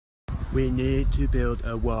We need to build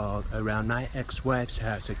a wall around my ex-wife's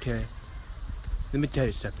house, okay? Let me tell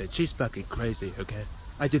you something, she's fucking crazy, okay?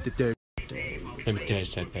 I did the dirt. Let me tell you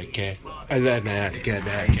something, okay? I love my African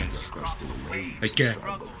Americans. Okay?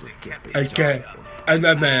 Okay? I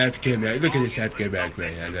love my African Americans. Look at this African American,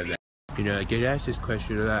 I love that. You know, I get asked this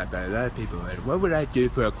question a lot by a lot of people. And what would I do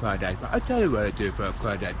for a Klondike bar? I'll tell you what I do for a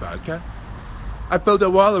Klondike bar, okay? I build a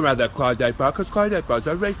wall around that Klondike bar because Klondike bars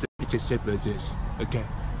are racist. It's as simple as this, okay?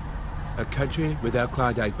 A country without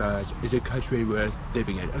Klondike bars is a country worth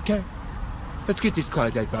living in, okay? Let's get these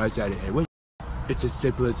Klondike bars out of here. It's as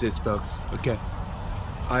simple as this, folks, okay?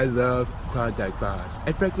 I love Klondike bars.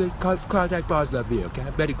 And frankly, Klondike bars love me, okay? I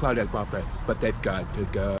have many Klondike bar friends, but they've got to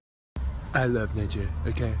go. I love nature,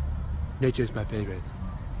 okay? Nature's my favorite.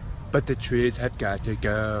 But the trees have got to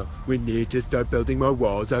go. We need to start building more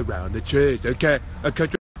walls around the trees, okay? A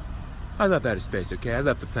country... I love outer space, okay? I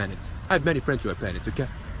love the planets. I have many friends who have planets, okay?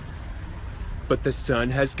 But the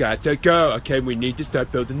sun has got to go, okay? We need to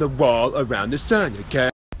start building the wall around the sun, okay?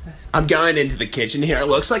 I'm going into the kitchen here. It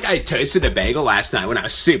looks like I toasted a bagel last night when I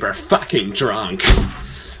was super fucking drunk.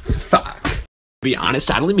 Fuck. To be honest,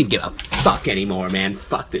 I don't even give a fuck anymore, man.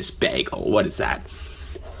 Fuck this bagel. What is that?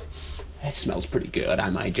 It smells pretty good. I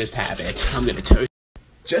might just have it. I'm gonna toast.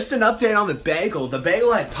 Just an update on the bagel. The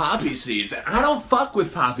bagel had poppy seeds. I don't fuck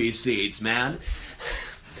with poppy seeds, man.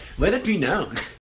 Let it be known.